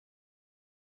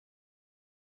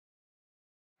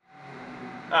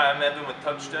Hi, I'm Evan with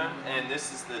Touchstone, and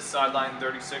this is the Sideline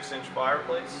 36-inch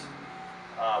fireplace,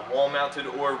 wall-mounted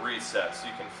or recessed.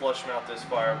 You can flush mount this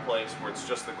fireplace where it's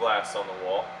just the glass on the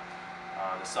wall.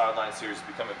 The Sideline series is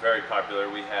becoming very popular.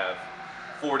 We have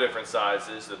 4 different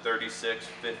sizes, the 36,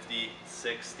 50,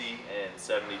 60, and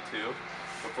 72.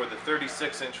 But for the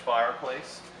 36-inch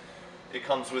fireplace, it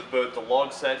comes with both the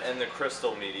log set and the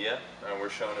crystal media, and we're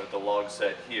showing it with the log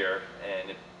set here, and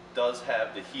it does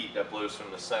have the heat that blows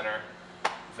from the center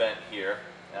vent here,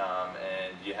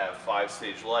 and you have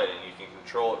 5-stage lighting. You can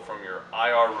control it from your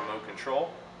IR remote control,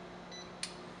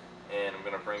 and I'm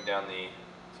going to bring down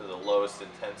to the lowest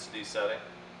intensity setting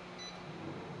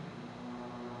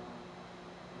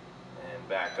and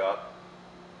back up.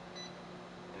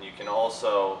 And you can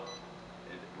also,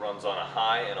 it runs on a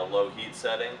high and a low heat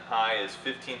setting. High is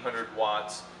 1500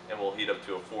 watts and will heat up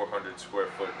to a 400 square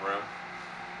foot room.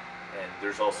 And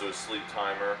there's also a sleep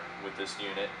timer with this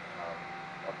unit,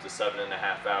 up to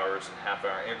 7.5 hours in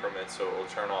half-hour increments, so it will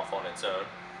turn off on its own,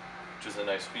 which is a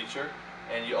nice feature.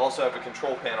 And you also have a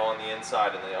control panel on the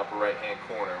inside in the upper right-hand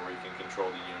corner where you can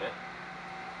control the unit.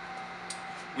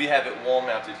 We have it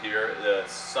wall-mounted here. The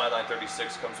Sideline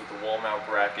 36 comes with a wall mount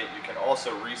bracket. You can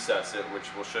also recess it, which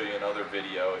we'll show you in another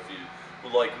video if you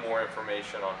would like more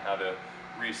information on how to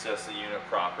recess the unit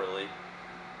properly.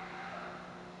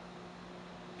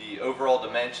 The overall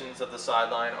dimensions of the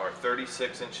Sideline are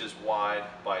 36 inches wide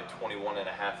by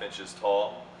 21.5 inches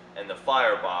tall, and the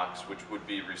firebox, which would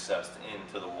be recessed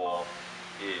into the wall,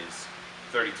 is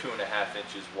 32.5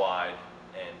 inches wide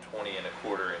and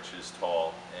 20.25 inches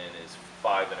tall, and is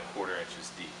 5.25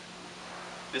 inches deep.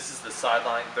 This is the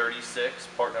Sideline 36,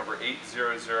 part number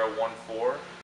 80014.